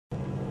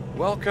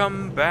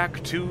Welcome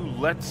back to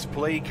Let's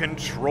Play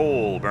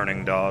Control,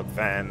 Burning Dog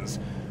fans.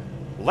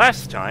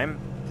 Last time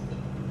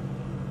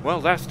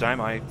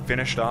I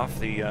finished off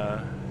the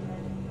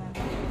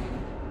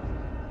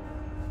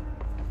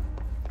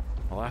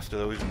last of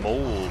those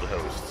mold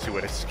hosts who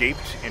had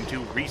escaped into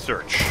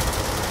research.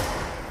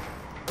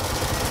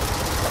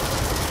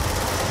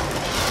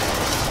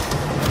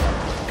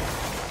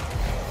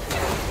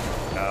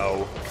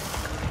 No.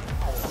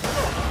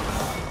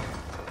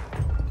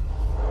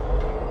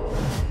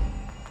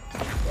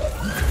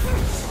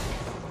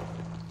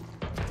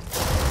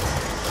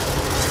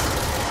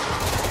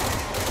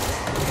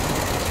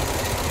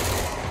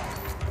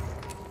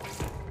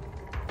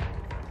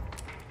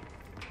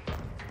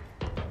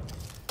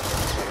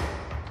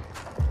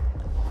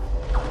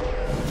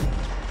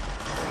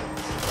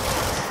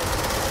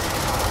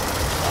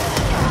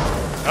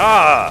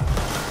 Ah!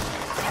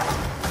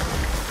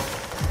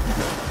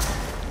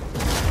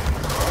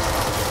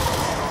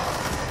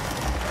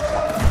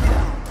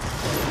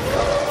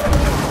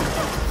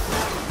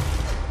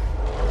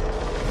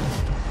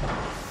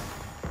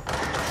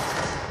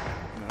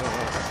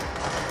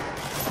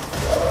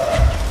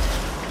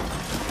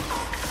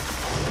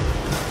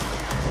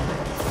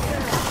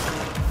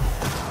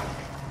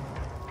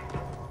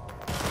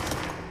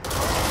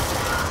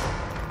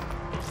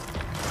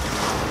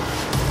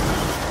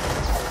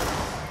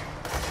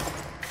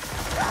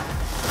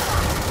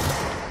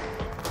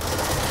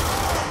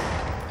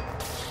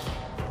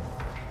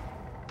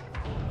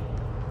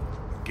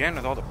 Again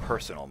with all the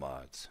personal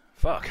mods.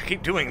 Fuck, I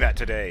keep doing that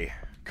today.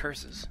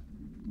 Curses.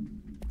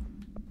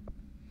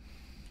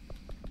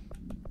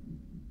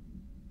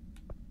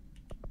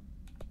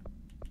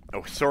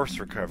 Oh, source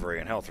recovery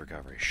and health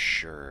recovery.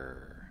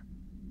 Sure.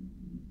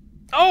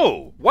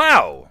 Oh!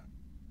 Wow!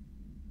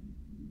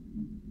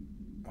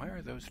 Why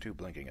are those two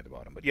blinking at the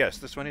bottom? But yes,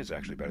 this one is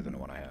actually better than the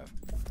one I have.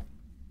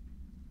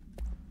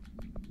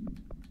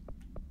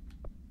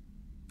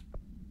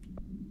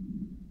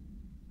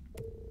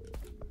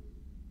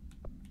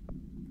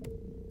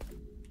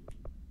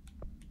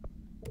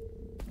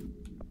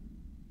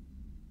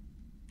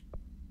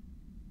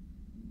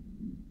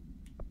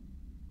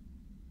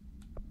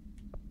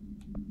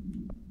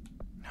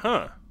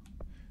 Huh.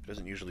 It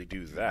doesn't usually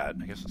do that.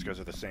 I guess it's because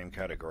of the same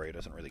category. It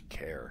doesn't really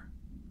care.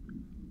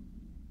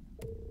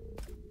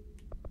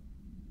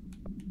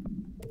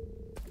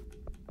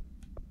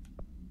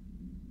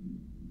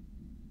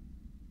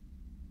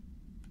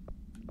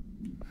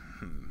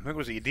 What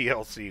was the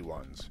DLC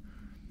ones?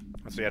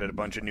 Once they added a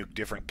bunch of new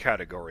different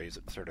categories,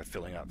 it started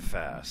filling up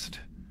fast.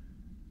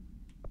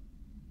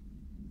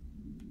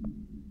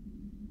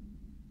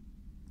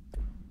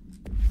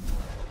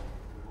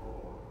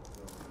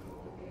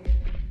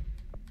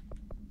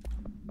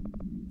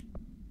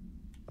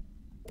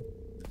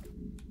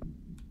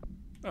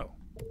 Oh.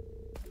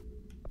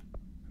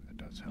 That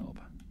does help.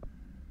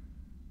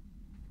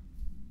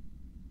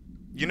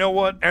 You know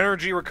what?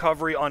 Energy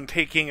recovery on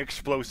taking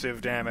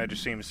explosive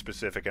damage seems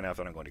specific enough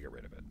that I'm going to get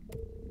rid of it.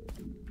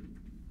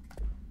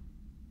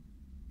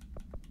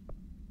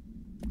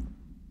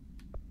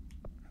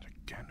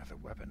 Again with the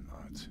weapon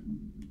mods.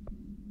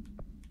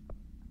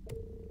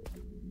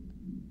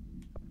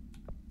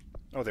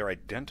 Oh, they're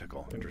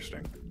identical.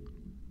 Interesting.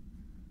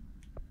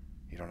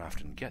 You don't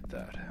often get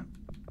that.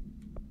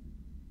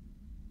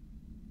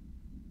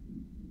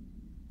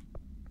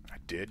 I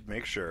did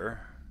make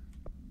sure.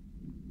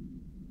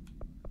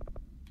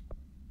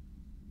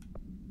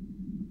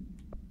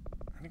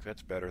 I think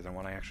that's better than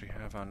what I actually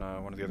have on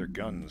one of the other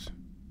guns.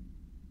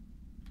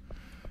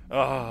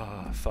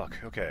 Ah, fuck.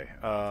 Okay.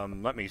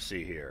 Let me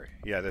see here.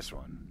 Yeah, this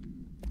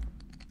one.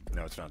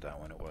 No, it's not that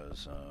one. It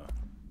was,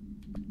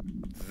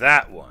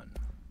 that one.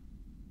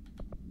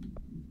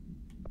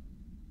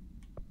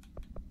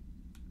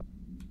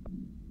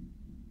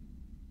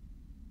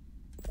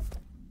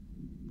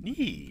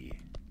 Yee.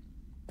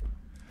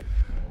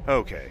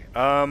 Okay,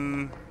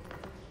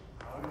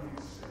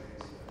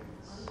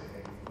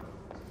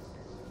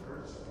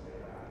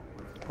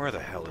 where the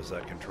hell is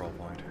that control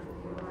point?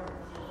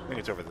 I think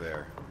it's over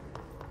there.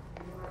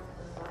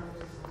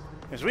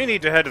 Because we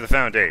need to head to the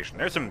Foundation.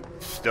 There's some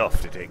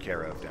stuff to take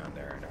care of down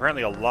there. And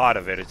apparently a lot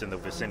of it is in the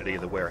vicinity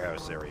of the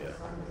warehouse area.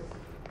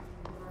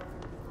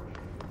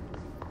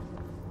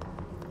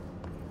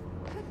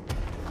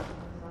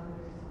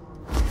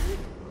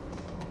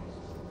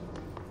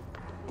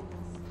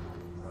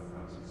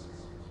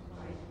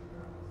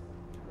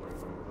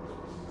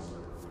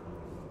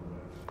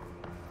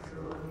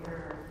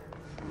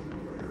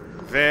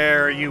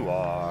 There you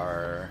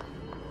are.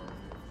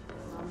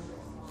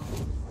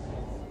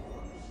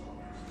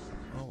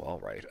 Oh,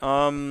 alright.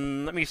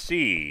 Let me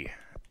see.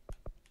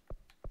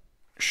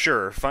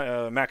 Sure,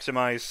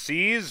 maximize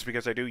C's,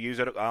 because I do use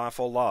it an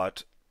awful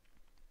lot.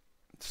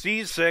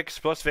 C's 6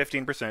 plus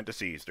 15% to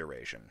C's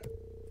duration.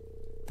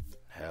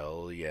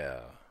 Hell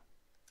yeah.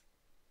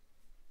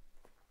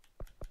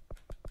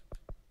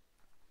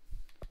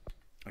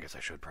 I guess I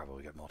should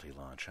probably get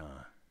multi-launch,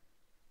 huh?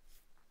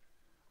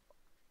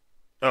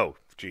 Oh,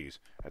 geez.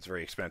 That's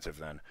very expensive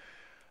then.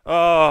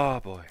 Oh,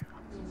 boy.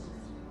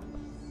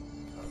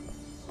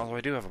 Although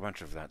I do have a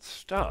bunch of that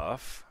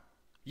stuff.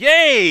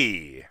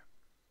 Yay!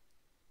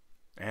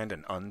 And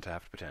an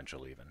untapped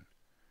potential, even.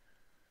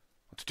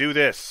 Let's do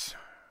this.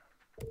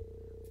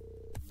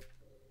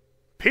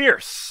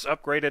 Pierce!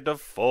 Upgraded to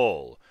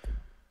full.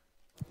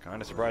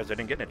 Kinda surprised I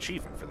didn't get an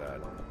achievement for that.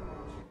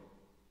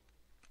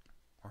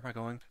 Where am I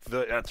going?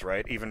 That's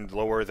right, even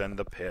lower than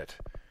the pit.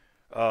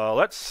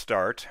 Let's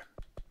start.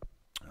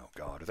 Oh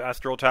god, with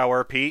Astral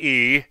Tower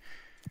PE.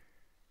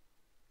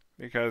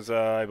 Because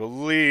I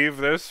believe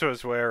this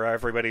was where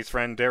everybody's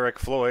friend Derek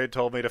Floyd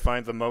told me to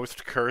find the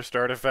most cursed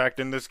artifact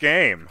in this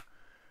game.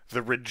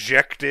 The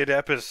rejected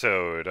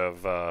episode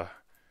of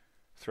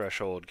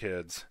Threshold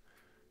Kids.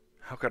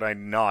 How could I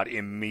not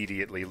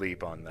immediately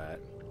leap on that?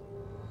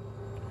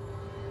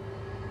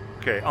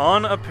 Okay,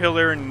 on a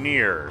pillar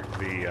near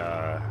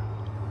the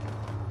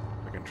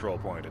control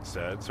point, it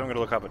said. So I'm going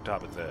to look up at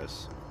top of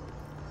this.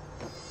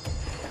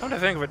 Come to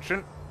think of it,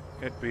 shouldn't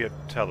it be a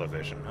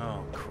television?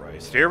 Oh,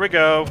 Christ. Here we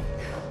go.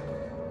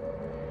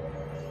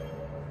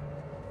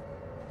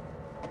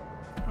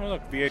 Oh,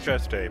 look,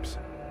 VHS tapes.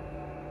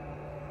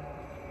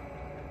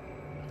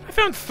 I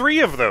found 3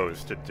 of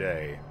those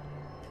today.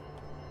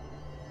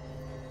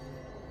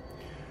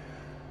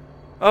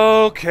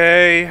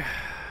 Okay.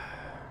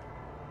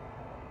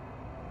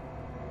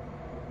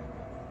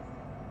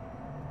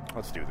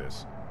 Let's do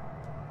this.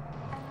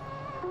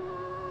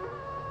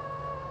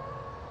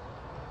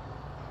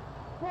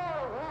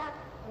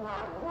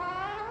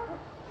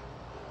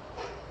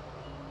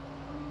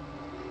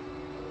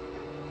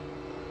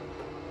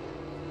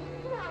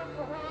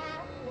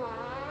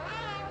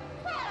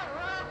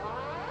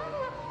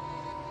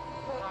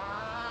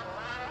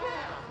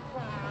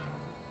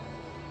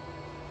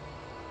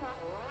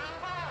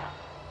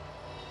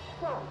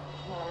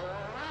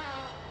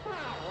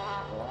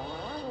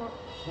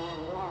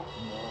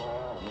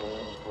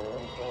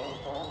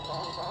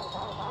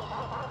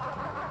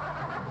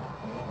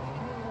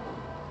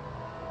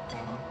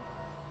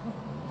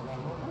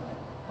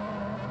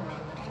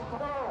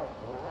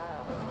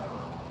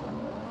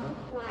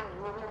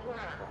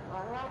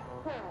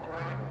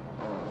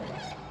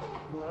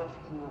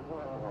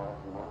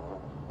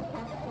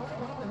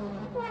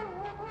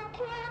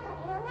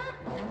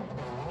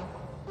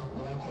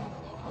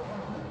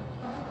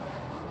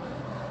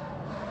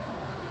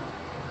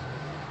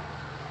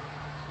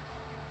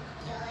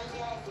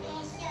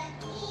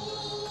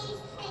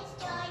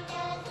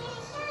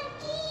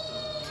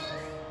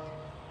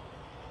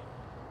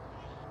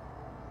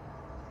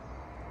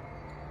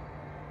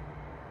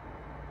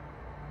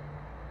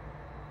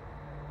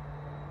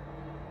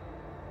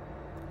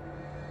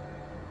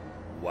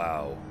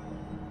 Wow.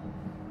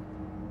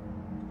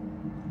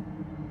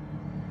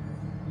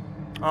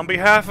 On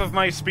behalf of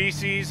my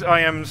species,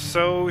 I am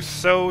so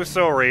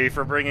sorry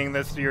for bringing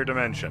this to your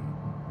dimension.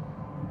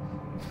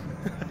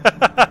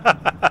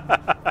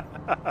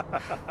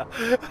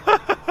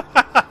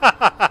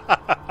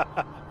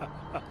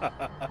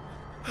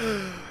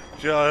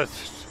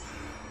 Just...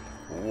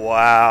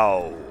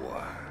 wow.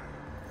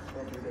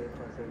 Day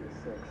plus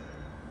 86.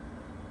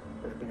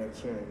 There's been a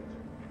change.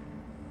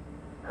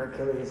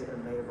 Hercules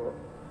and Mabel,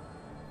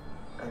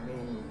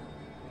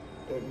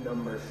 it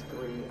numbers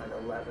 3 and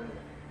 11,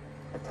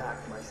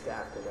 attacked my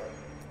staff today.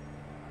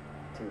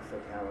 2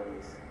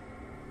 fatalities.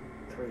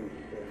 3 if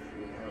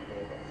you count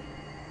Mabel.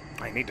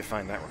 I need to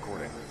find that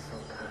recording.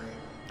 So kind.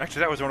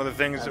 Actually, that was one of the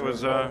things that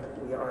was,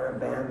 we are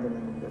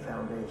abandoning the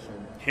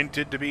Foundation.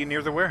 hinted to be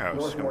near the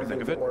warehouse, come to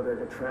think of it. In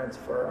order to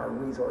transfer our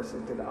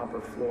resources to the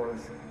upper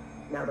floors.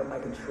 Now that my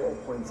control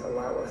points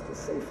allow us to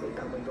safely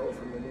come and go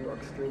from the New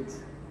York streets.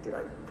 Did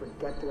I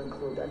forget to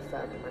include that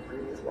fact in my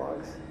previous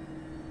logs?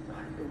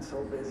 I've been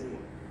so busy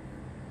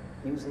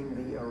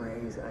using the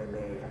arrays I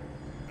made.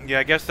 Yeah,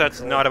 I guess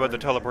that's not about the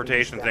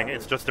teleportation thing,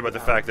 it's just about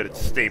the fact that it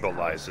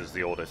stabilizes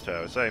the oldest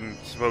house. I'm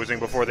supposing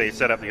before they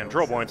set up the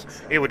control points,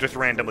 it would just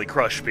randomly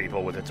crush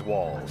people with its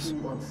walls. A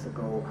few months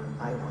ago,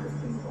 I would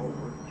have been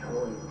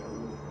overjoyed to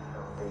leave the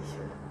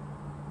Foundation.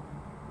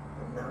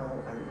 But now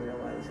I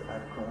realize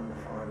I've grown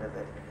fond of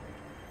it.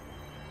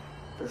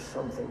 There's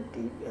something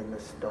deep in the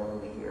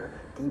stone here,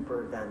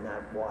 deeper than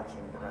that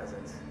watching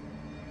presence.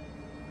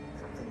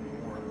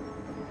 Something warm.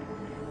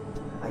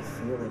 I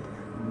feel it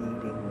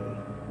needing me.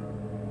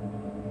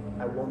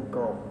 I won't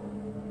go.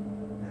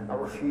 I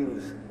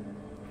refuse.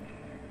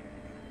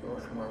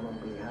 Northmore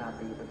won't be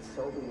happy, but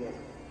so be it.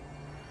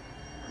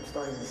 I'm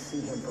starting to see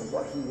him for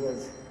what he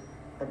is.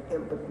 An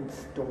impotent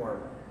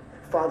storm.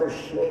 Father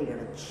Shade in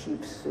a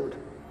cheap suit.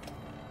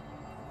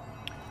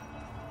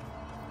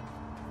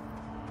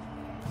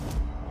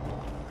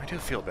 I do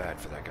feel bad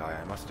for that guy,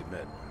 I must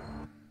admit.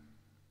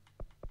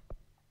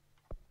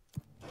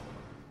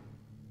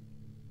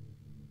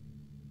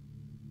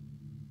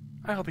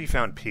 I hope he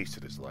found peace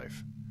in his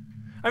life.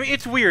 I mean,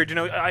 it's weird,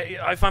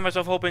 I find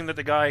myself hoping that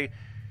the guy,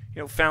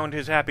 found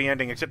his happy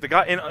ending, except the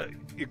guy,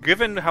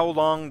 given how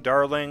long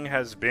Darling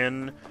has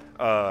been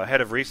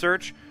head of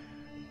research,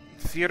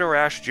 Theodore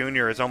Ashe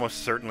Jr. has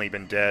almost certainly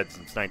been dead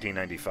since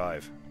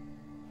 1995.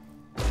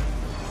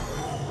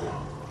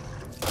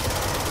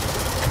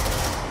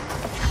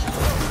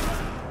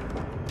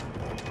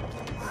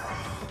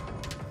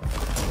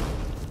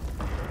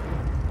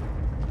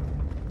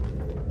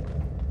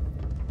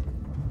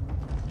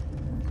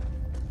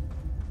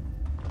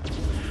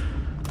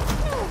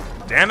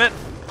 damn it!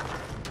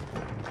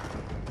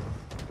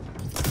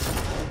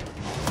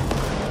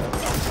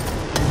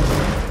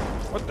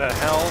 What the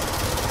hell?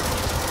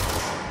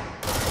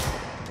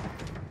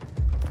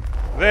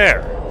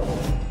 There!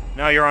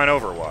 Now you're on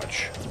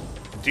Overwatch.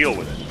 Deal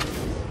with it.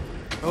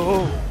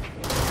 Oh!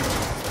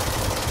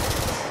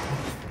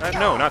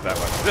 No, not that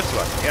one. This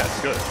one.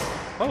 Yes, good.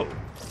 Oh!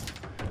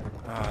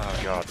 Oh,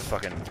 God, the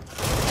fucking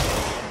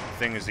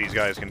things these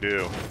guys can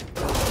do.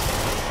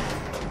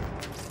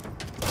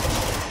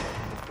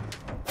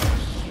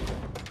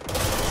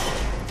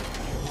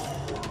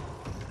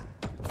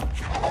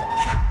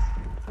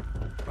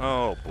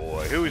 Oh,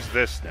 boy. Who's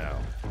this now?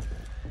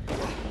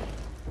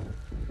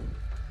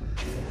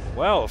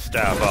 Well,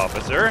 staff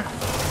officer.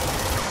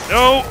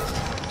 No!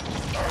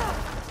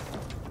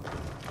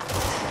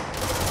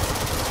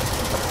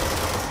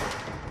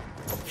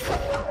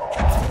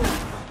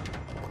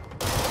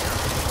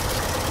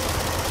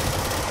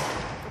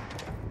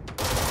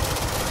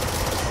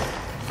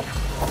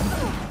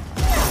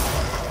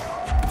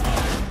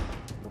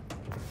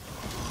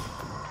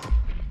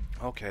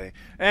 Okay.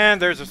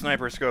 And there's a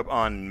sniper scope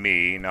on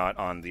me, not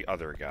on the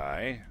other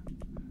guy.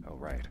 Oh,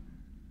 right.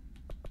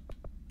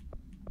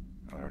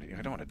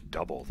 I don't want to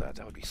double that.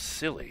 That would be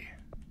silly.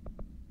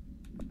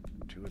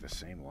 Two of the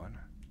same one.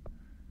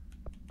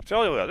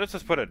 Tell you what, let's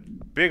just put a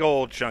big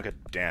old chunk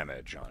of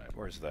damage on it.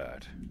 Where's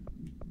that?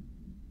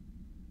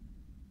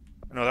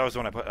 No, that was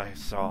the one I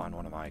saw on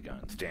one of my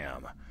guns.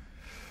 Damn.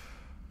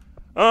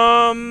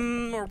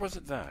 Or was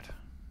it that?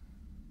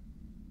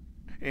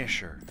 Yeah,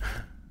 sure.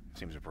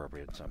 Seems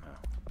appropriate somehow.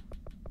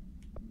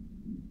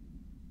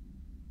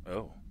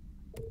 Oh.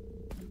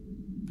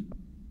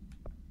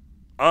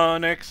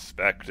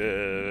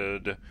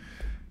 Unexpected.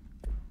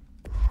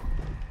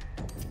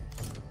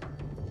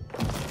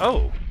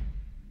 Oh.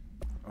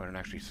 I didn't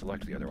actually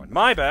select the other one.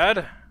 My bad.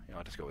 Yeah,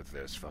 I'll just go with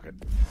this. Fuck it.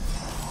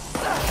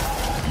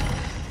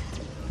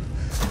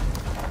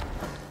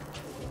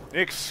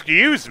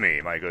 Excuse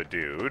me, my good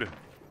dude.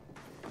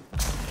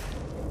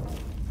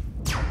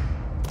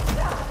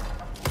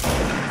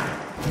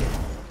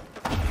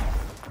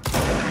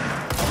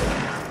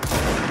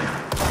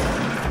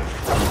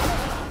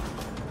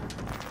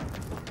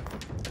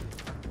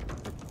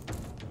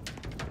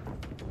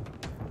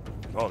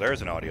 Oh,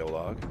 there's an audio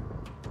log.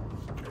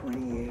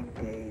 28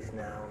 days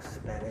now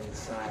spent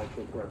inside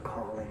what we're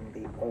calling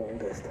the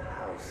oldest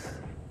house.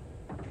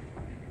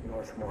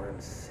 Northmore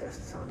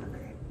insists on the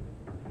name.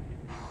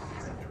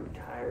 I'm too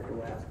tired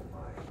to ask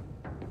why.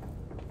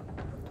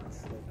 I'm not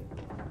sleeping.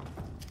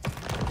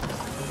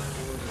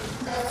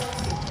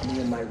 Me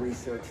and my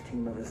research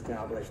team have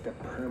established a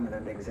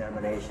permanent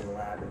examination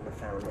lab in the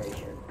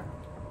Foundation.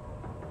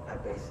 I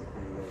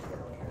basically live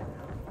down here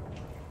now.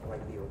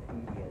 Like the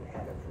obedient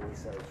head of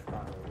research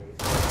following.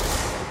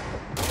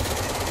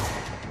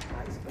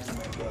 I spent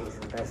my days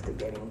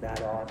investigating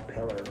that odd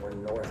pillar where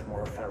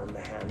Northmore found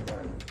the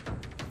handgun.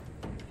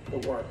 The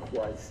work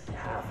was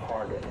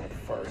half-hearted at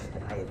first,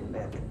 I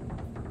admit.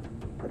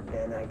 But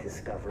then I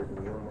discovered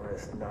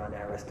numerous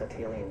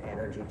non-Aristotelian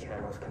energy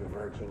channels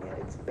converging at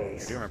its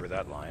base. I do remember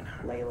that line.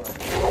 Layla.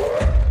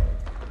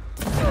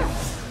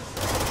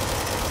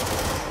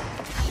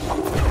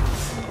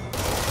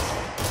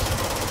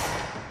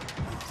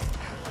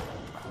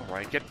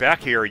 Alright, get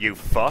back here, you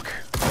fuck.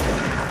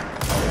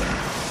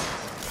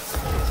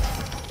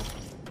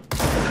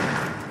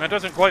 That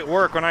doesn't quite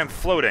work when I'm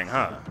floating,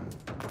 huh?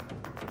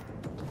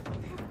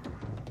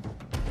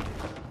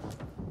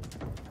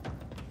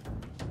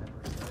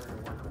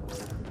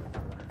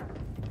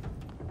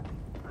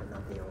 I'm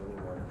not the only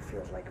one who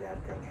feels like that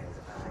thing has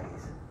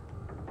eyes.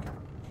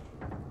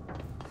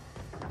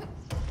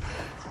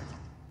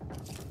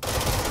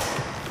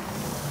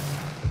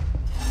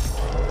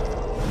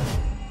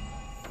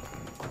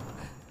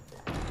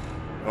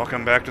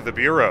 Welcome back to the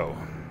Bureau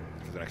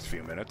for the next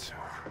few minutes.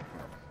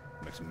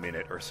 Next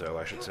minute or so,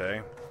 I should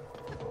say.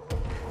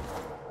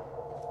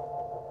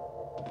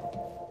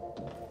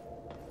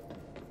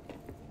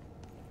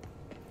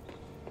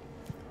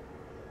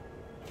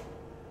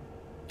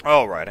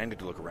 Alright, I need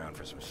to look around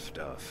for some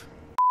stuff.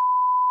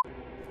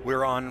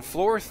 We're on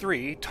floor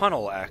 3,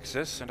 tunnel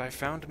access, and I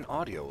found an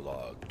audio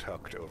log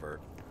tucked over...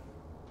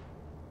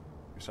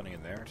 There's something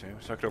in there, too.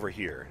 Tucked over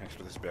here, next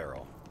to this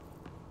barrel.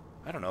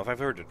 I don't know if I've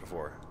heard it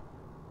before.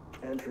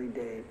 Entry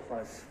day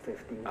plus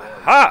 51.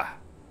 Aha!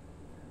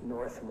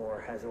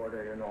 Northmore has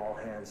ordered an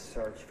all-hands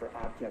search for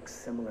objects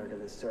similar to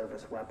the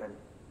service weapon.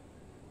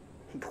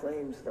 He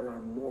claims there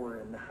are more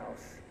in the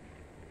house,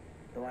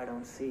 though I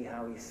don't see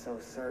how he's so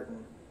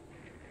certain.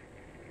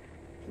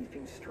 He's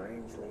been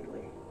strange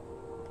lately,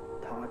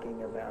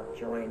 talking about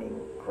joining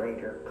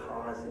greater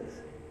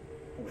causes,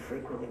 and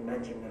frequently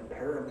mentioning a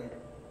pyramid.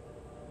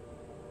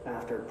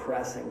 After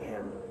pressing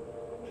him,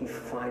 he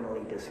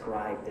finally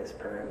described this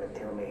pyramid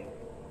to me.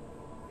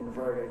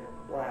 Inverted,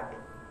 black,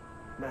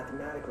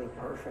 mathematically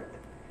perfect.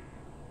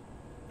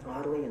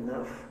 Oddly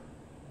enough,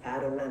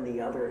 Adam and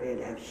the other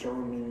id have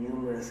shown me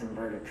numerous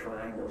inverted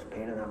triangles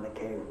painted on the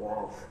cave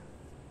walls.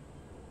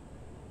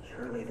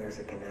 Surely there's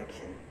a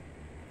connection.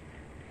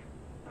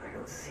 But I I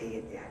don't see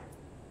it yet.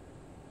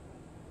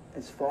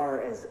 As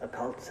far as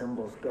occult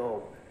symbols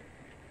go,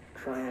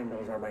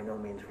 triangles are by no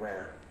means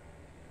rare.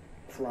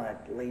 Flood,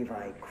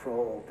 Levi,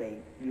 Kroll, they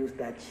used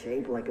that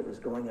shape like it was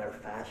going out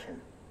of fashion.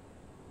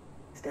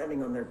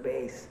 Standing on their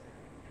base,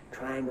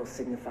 triangles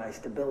signify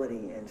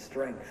stability and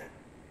strength.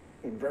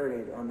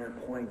 Inverted on their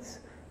points,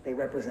 they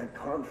represent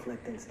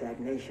conflict and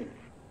stagnation.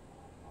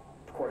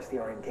 Of course, the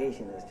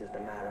orientation is just a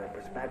matter of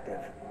perspective.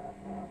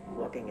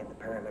 Looking at the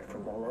pyramid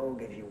from below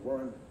gives you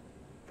one,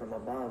 from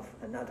above,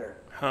 another.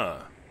 Huh.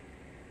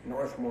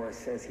 Northmore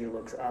says he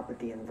looks up at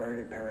the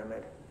inverted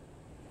pyramid.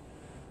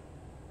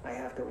 I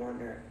have to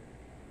wonder,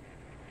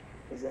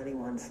 is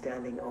anyone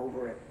standing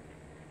over it,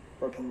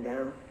 looking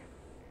down?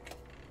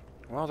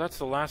 Well, that's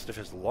the last of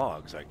his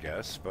logs, I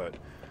guess, but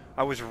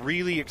I was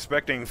really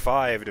expecting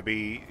 5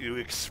 to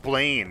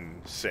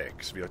explain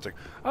 6. It's like,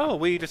 oh,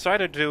 we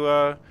decided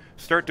to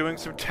start doing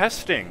some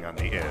testing on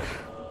the id.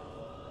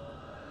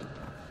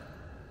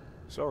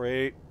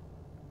 Sorry.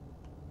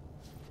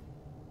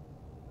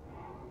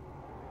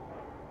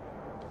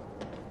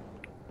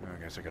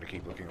 I guess I gotta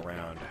keep looking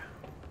around.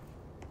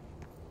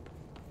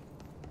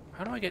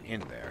 How do I get in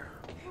there?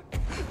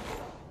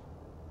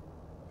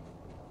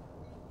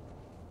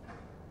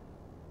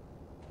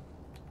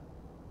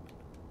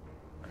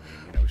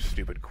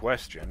 Stupid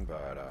question,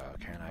 but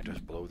can I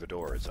just blow the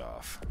doors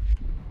off?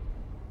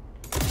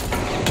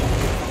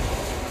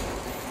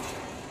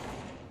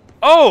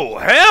 Oh,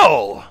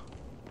 hell!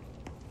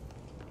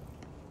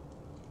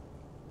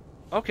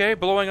 Okay,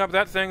 blowing up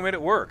that thing made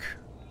it work.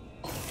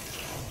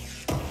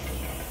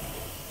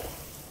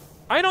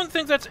 I don't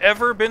think that's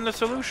ever been the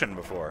solution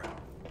before.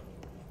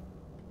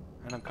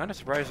 And I'm kind of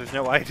surprised there's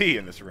no ID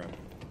in this room.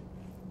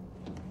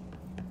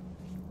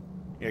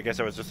 Yeah, I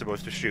guess I was just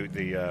supposed to shoot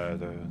the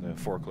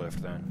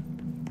forklift then.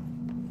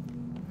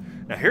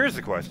 Now here's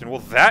the question, will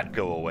that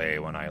go away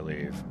when I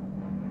leave?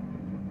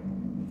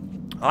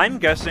 I'm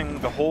guessing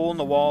the hole in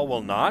the wall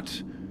will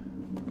not,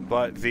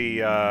 but the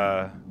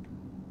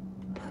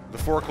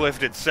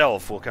forklift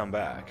itself will come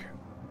back.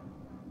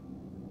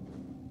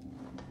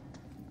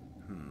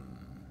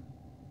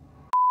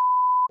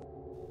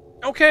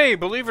 Okay,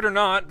 believe it or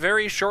not,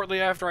 very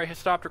shortly after I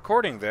stopped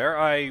recording there,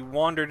 I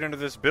wandered into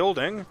this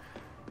building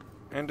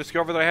and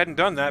discovered that I hadn't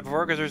done that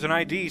before because there's an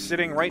ID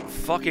sitting right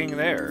fucking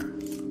there.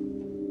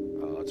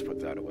 Let's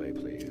put that away,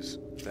 please.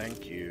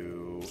 Thank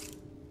you.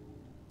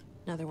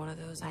 Another one of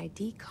those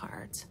ID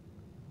cards.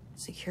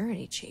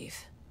 Security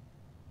chief.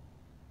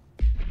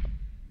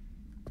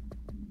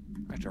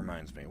 That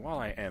reminds me, while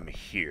I am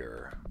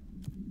here...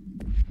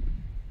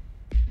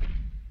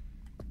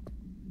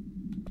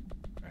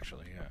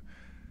 Actually, yeah.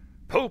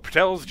 Pope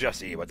tells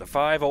Jesse about the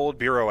 5 old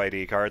Bureau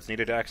ID cards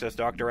needed to access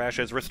Dr.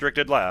 Ash's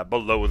restricted lab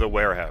below the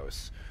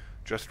warehouse.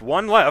 Just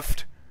one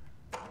left.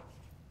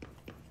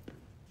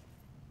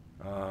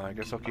 I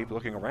guess I'll keep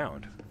looking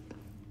around.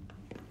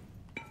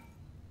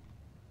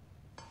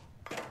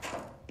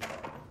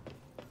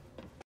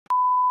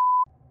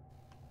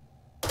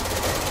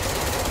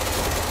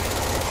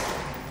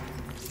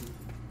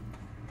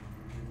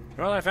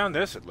 Well, I found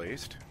this at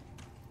least.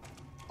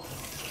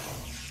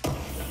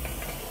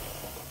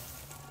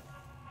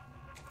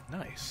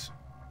 Nice.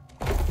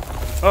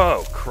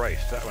 Oh,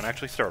 Christ, that one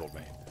actually startled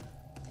me.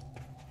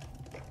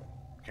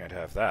 Can't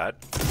have that.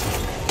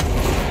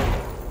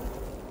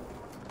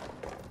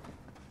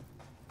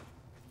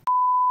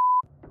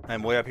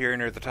 I'm way up here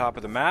near the top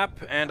of the map,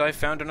 and I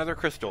found another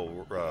crystal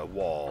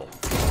wall.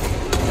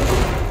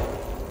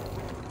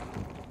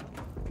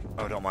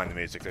 Oh, don't mind the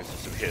music, there's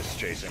some hiss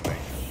chasing me.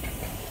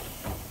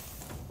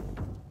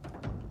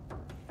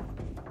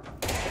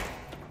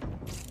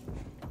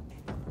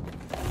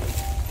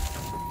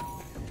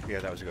 Yeah,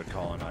 that was a good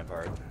call on my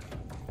part.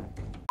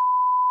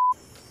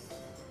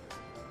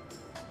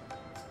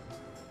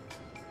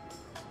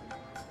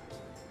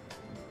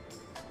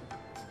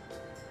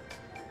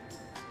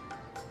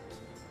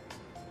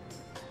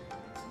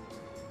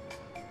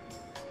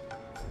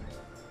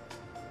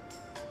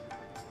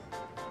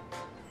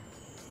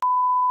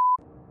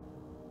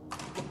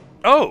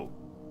 Oh!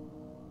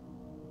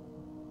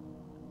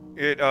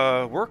 It,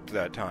 worked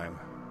that time.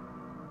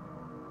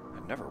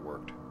 It never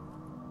worked.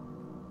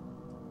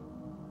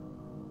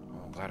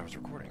 Well, I'm glad I was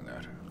recording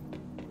that.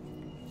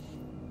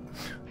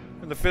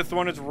 And the 5th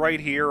one is right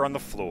here on the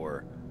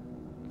floor.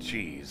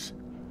 Jeez.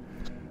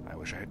 I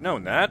wish I had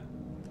known that.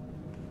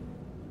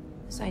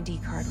 This ID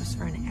card was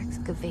for an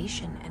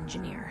excavation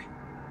engineer.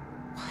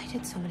 Why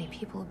did so many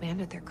people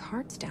abandon their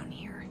cards down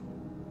here?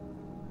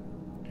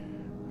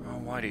 Oh,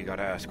 why do you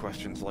gotta ask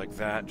questions like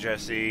that,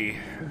 Jesse?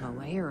 A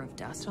layer of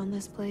dust on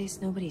this place?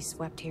 Nobody's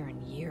swept here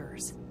in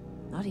years.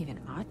 Not even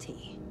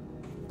Ati.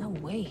 No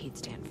way he'd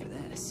stand for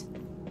this.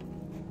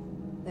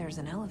 There's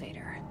an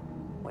elevator,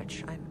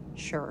 which I'm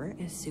sure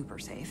is super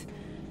safe,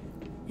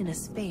 in a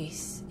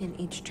space in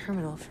each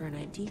terminal for an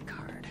ID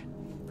card.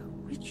 But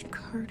which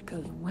card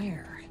goes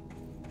where?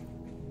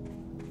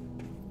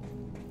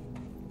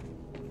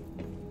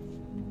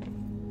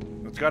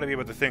 It's gotta be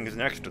about the things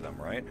next to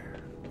them, right?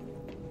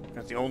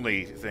 That's the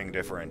only thing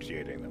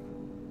differentiating them.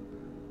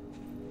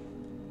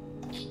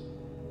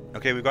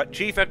 Okay, we've got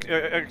Chief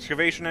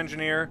Excavation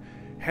Engineer,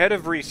 Head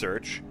of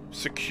Research,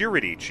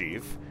 Security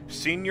Chief,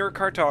 Senior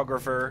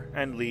Cartographer,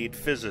 and Lead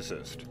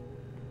Physicist.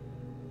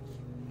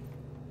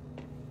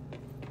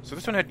 So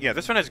this one had, yeah,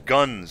 this one has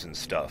guns and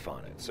stuff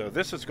on it. So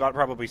this has got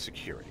probably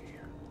security.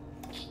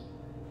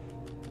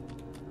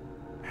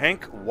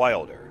 Hank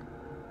Wilder.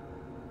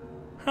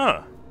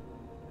 Huh.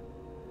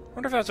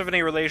 Wonder if that's of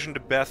any relation to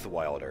Beth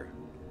Wilder.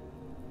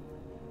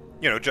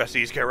 You know,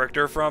 Jesse's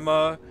character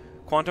from,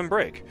 Quantum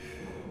Break.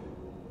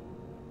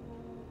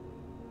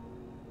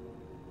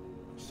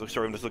 So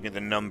sorry, I'm just looking at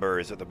the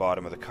numbers at the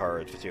bottom of the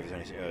cards to see if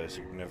there's any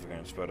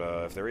significance, but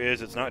if there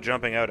is, it's not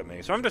jumping out at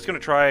me. So I'm just going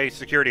to try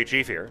Security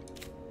Chief here.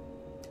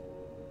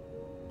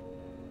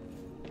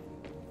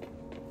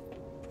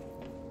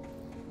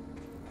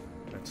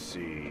 Let's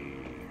see.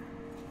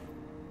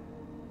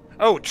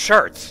 Oh,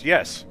 charts!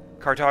 Yes,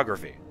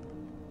 cartography.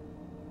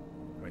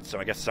 Wait, so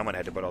I guess someone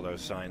had to put all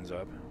those signs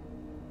up.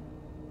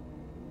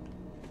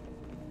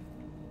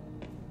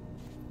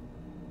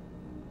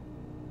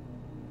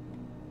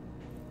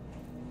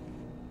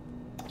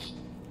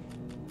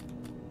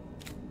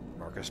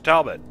 Marcus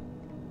Talbot.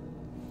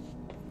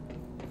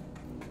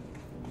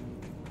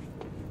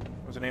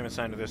 What's the name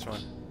assigned to this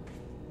one?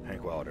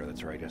 Hank Wilder,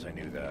 that's right, yes, I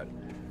knew that.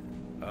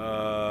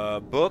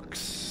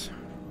 Books.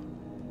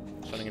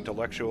 Something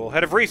intellectual.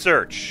 Head of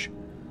Research!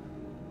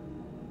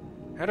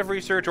 Head of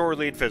Research or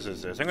Lead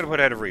Physicist. I'm going to put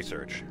Head of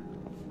Research.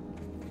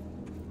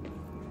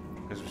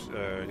 Because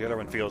the other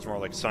one feels more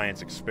like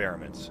science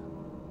experiments.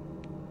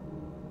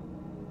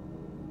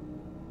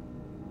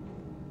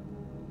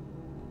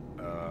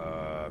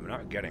 I'm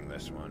not getting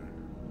this one.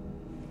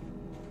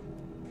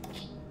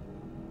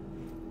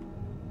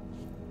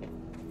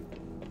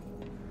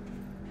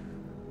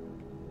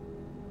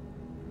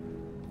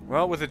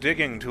 Well, with the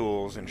digging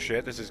tools and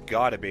shit, this has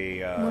got to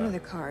be, One of the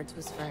cards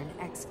was for an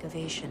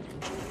excavation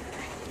engineer.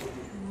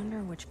 I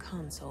wonder which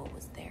console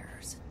was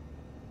theirs.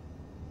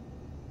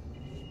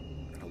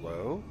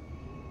 Hello?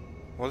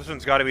 Well, this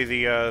one's got to be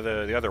the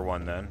other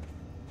one, then.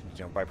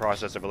 You know, by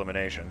process of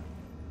elimination.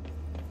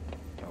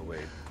 Oh,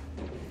 wait.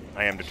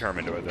 I am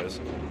determined with this.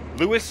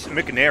 Lewis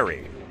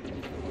McNary.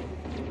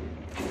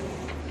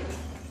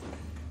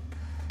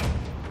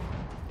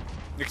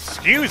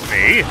 Excuse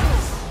me?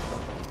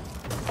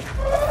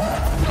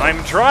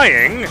 I'm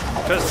trying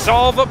to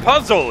solve a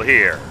puzzle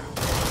here.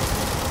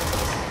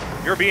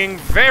 You're being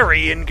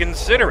very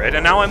inconsiderate,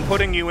 and now I'm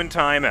putting you in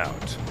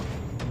timeout.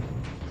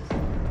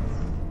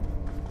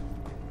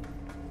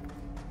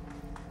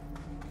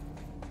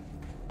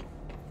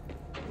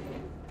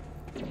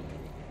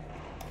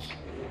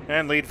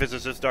 And lead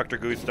physicist Dr.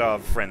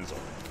 Gustav Frenzel.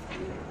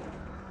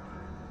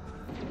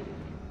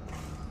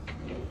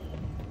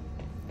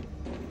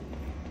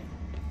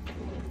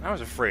 I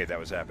was afraid that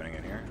was happening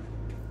in here.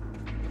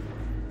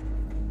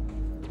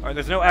 Alright,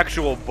 there's no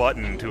actual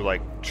button to,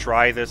 like,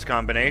 try this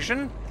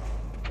combination.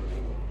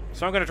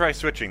 So I'm going to try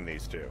switching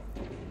these two.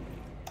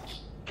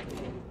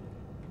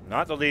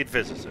 Not the lead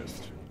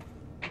physicist.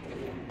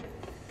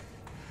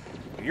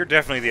 You're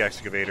definitely the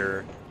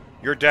excavator.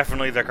 You're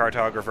definitely the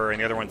cartographer, and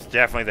the other one's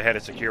definitely the head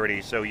of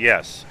security, so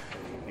yes.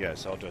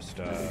 Yes, I'll just,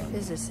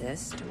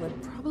 Physicist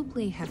would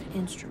probably have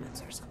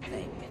instruments or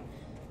something.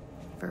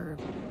 For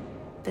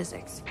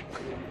physics.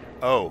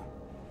 Oh.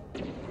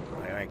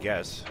 I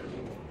guess.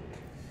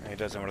 It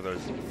does have one of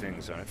those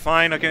things on it.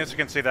 Fine, I guess I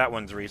can say that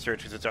one's research,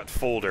 because it's got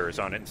folders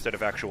on it instead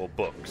of actual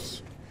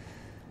books.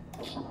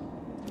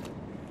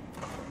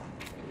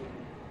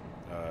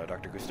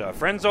 Dr. Gustav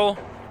Frenzel.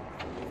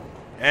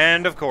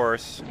 And, of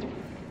course,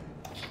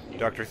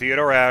 Dr.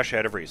 Theodore Ash,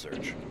 head of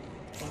research.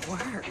 It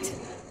worked.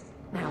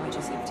 Now I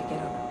just have to get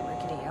on a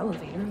rickety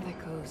elevator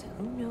that goes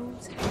who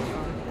knows how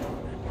far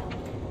down.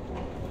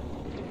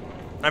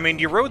 I mean,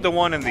 you rode the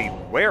one in the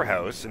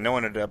warehouse, and no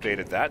one had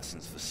updated that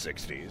since the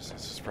 60s.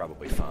 This is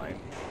probably fine.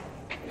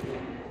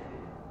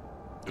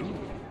 Ooh.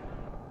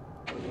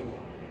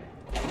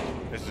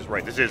 This is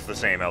right, this is the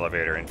same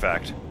elevator, in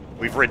fact.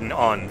 We've ridden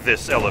on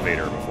this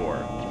elevator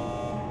before.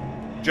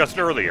 Just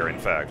earlier, in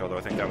fact, although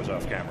I think that was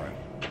off camera.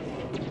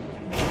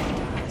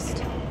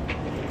 Dust.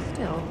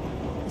 Still,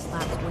 this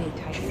lab's way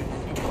tighter than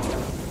any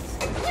others.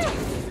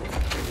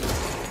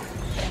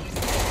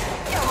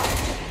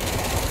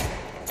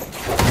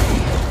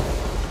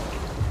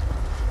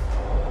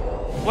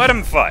 Let him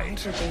Why fight.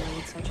 did they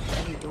need such a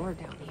heavy door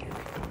down here?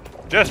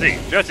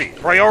 Jesse,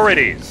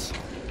 priorities.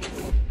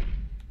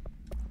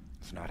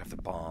 Let's not have the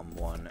bomb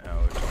one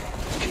out.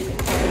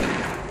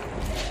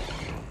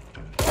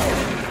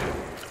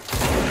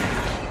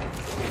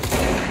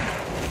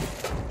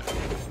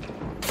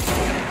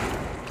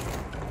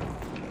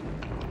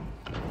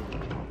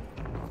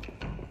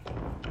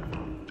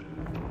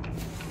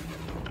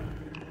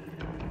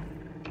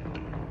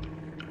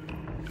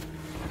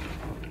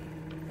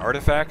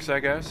 Artifacts, I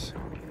guess?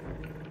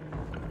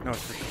 No,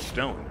 it's freaking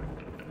stone.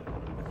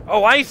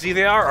 Oh, I see,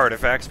 they are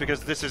artifacts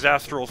because this is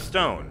astral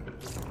stone.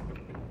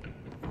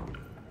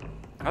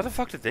 How the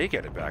fuck did they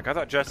get it back? I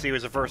thought Jesse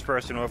was the first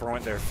person who ever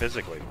went there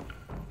physically.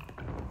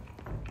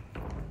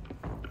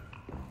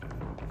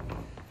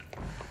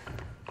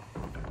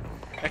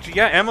 Actually,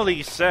 yeah,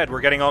 Emily said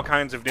we're getting all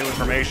kinds of new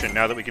information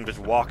now that we can just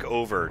walk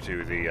over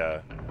to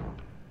the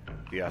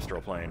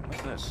astral plane.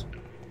 What's this?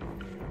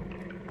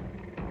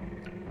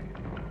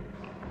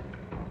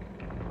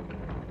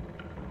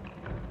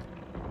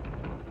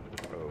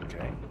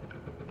 Okay.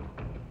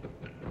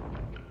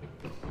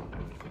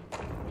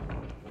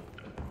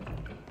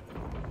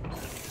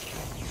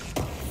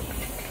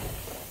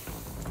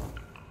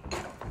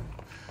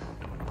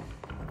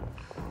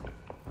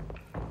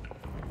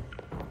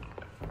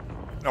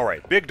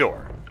 Alright, big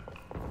door.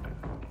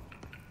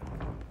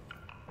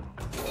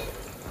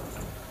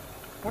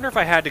 Wonder if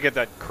I had to get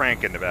that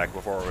crank in the back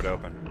before it would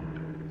open.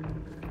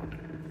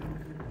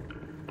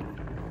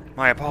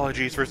 My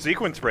apologies for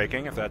sequence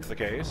breaking, if that's the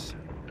case.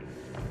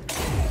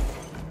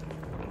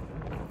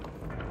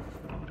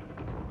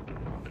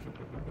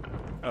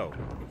 Oh.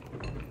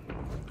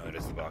 Oh, it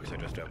is the box I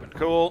just opened.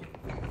 Cool.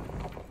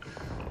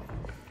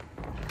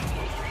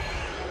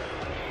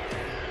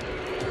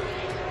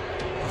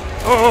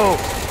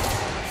 Oh!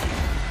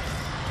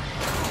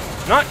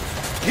 Not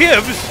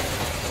Gibbs!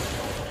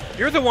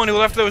 You're the one who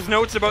left those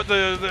notes about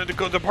the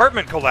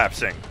department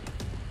collapsing.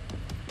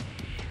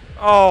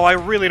 Oh, I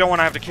really don't want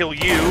to have to kill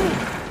you.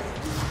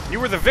 You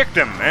were the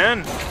victim,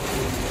 man.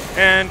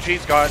 And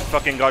she's got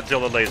fucking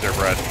Godzilla laser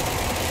breath.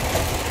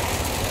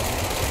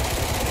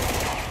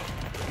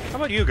 How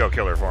about you go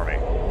kill her for me?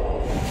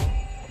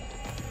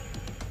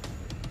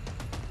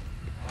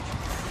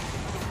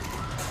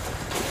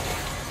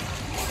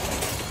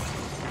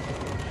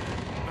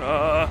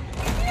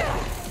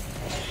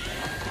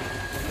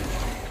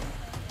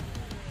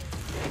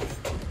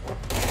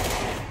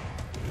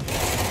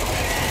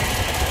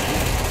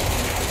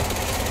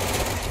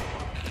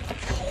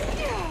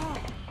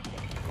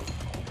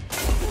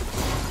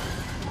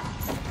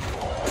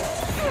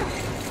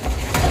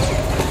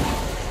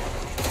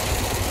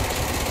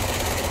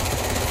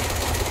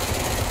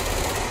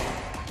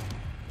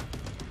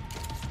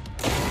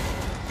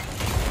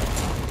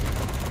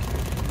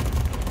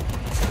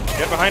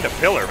 Get behind a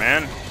pillar,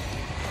 man.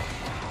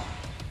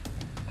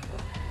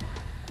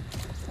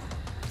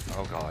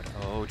 Oh, God.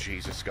 Oh,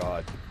 Jesus,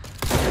 God.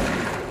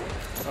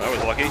 Oh, that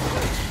was lucky.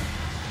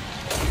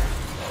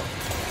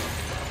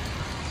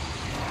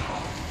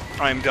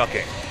 I'm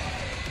ducking.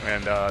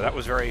 And, that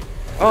was very...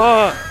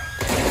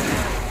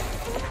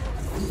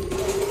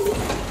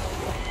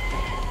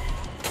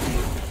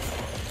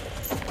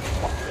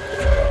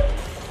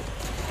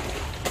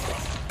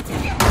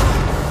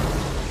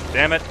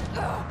 Damn it.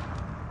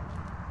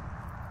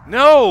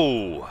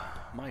 No!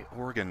 My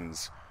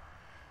organs.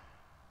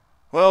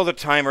 Well, the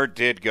timer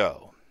did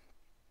go.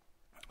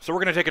 So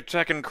we're going to take a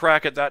second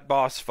crack at that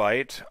boss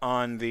fight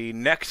on the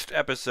next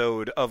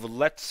episode of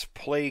Let's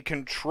Play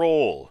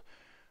Control.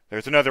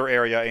 There's another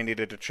area I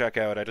needed to check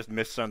out. I just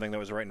missed something that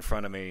was right in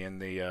front of me in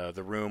the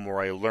room where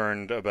I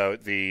learned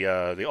about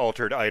the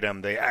altered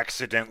item they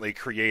accidentally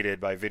created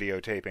by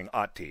videotaping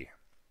Ati.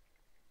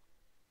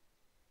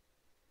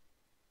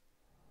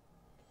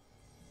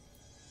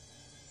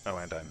 Oh,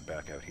 and I'm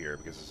back out here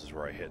because this is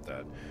where I hit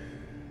that,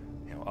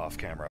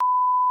 off-camera.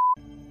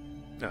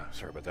 Oh,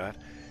 sorry about that.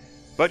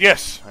 But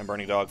yes, I'm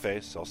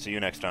BurningDogFace. I'll see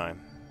you next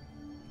time.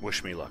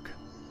 Wish me luck.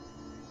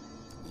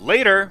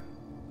 Later!